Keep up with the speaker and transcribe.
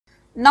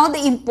Now,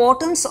 the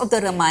importance of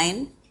the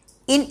Ramayana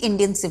in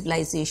Indian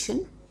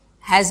civilization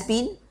has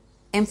been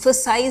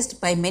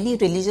emphasized by many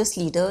religious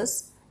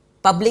leaders,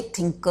 public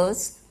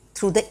thinkers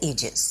through the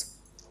ages.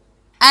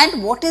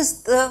 And what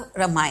is the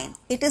Ramayana?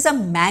 It is a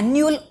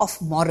manual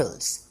of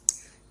morals.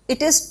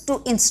 It is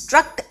to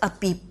instruct a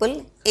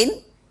people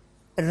in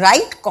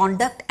right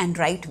conduct and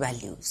right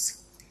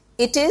values.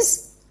 It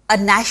is a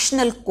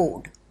national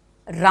code.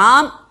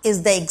 Ram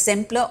is the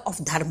exemplar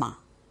of Dharma.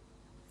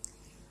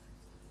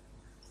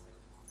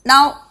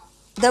 Now,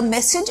 the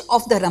message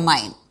of the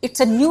Ramayana,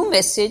 it's a new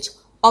message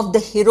of the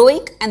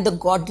heroic and the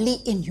godly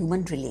in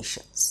human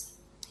relations.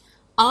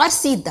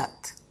 R.C.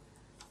 Dutt,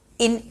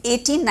 in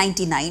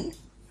 1899,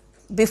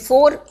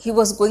 before he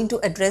was going to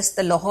address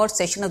the Lahore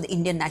session of the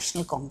Indian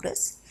National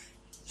Congress,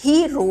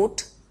 he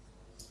wrote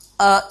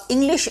an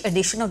English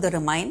edition of the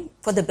Ramayana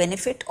for the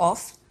benefit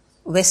of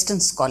Western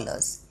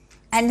scholars.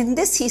 And in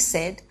this he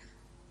said,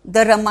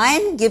 the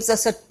Ramayana gives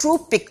us a true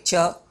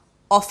picture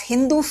of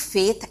Hindu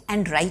faith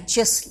and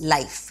righteous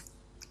life.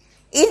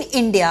 In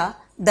India,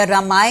 the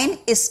Ramayana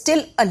is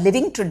still a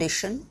living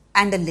tradition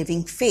and a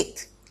living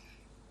faith.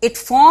 It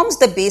forms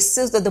the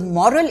basis of the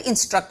moral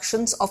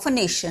instructions of a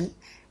nation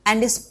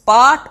and is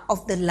part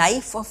of the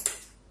life of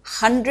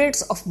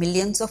hundreds of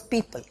millions of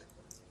people.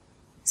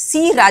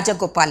 C.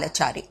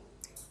 Rajagopalachari,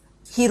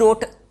 he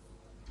wrote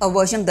a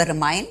version of the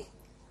Ramayana.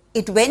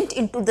 It went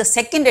into the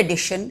second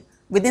edition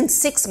within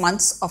 6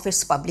 months of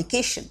its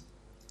publication.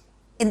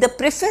 In the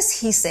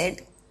preface, he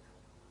said,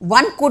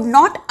 one could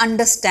not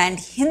understand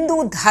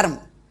Hindu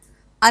Dharma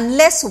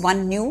unless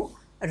one knew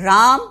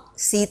Ram,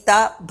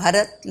 Sita,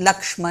 Bharat,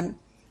 Lakshman,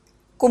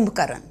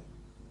 Kumbhkaran,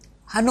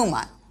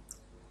 Hanuman.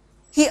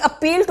 He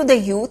appealed to the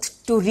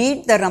youth to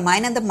read the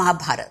Ramayana and the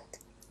Mahabharata.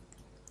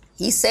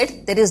 He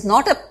said, there is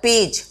not a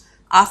page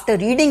after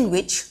reading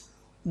which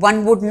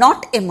one would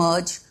not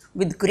emerge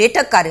with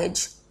greater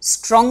courage,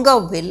 stronger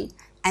will,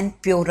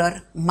 and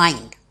purer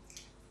mind.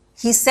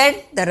 He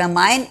said the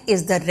Ramayana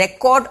is the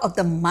record of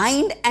the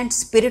mind and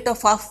spirit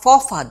of our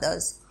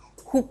forefathers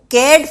who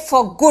cared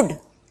for good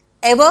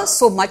ever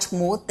so much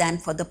more than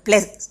for the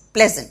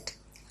pleasant.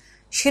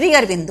 Sri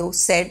Aurobindo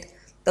said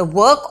the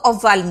work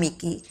of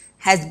Valmiki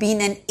has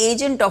been an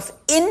agent of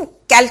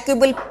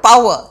incalculable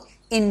power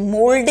in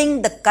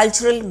molding the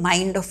cultural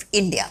mind of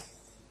India.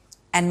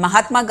 And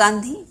Mahatma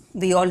Gandhi,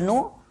 we all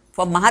know,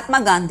 for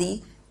Mahatma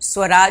Gandhi,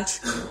 Swaraj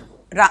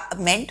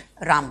meant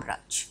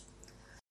Ramraj.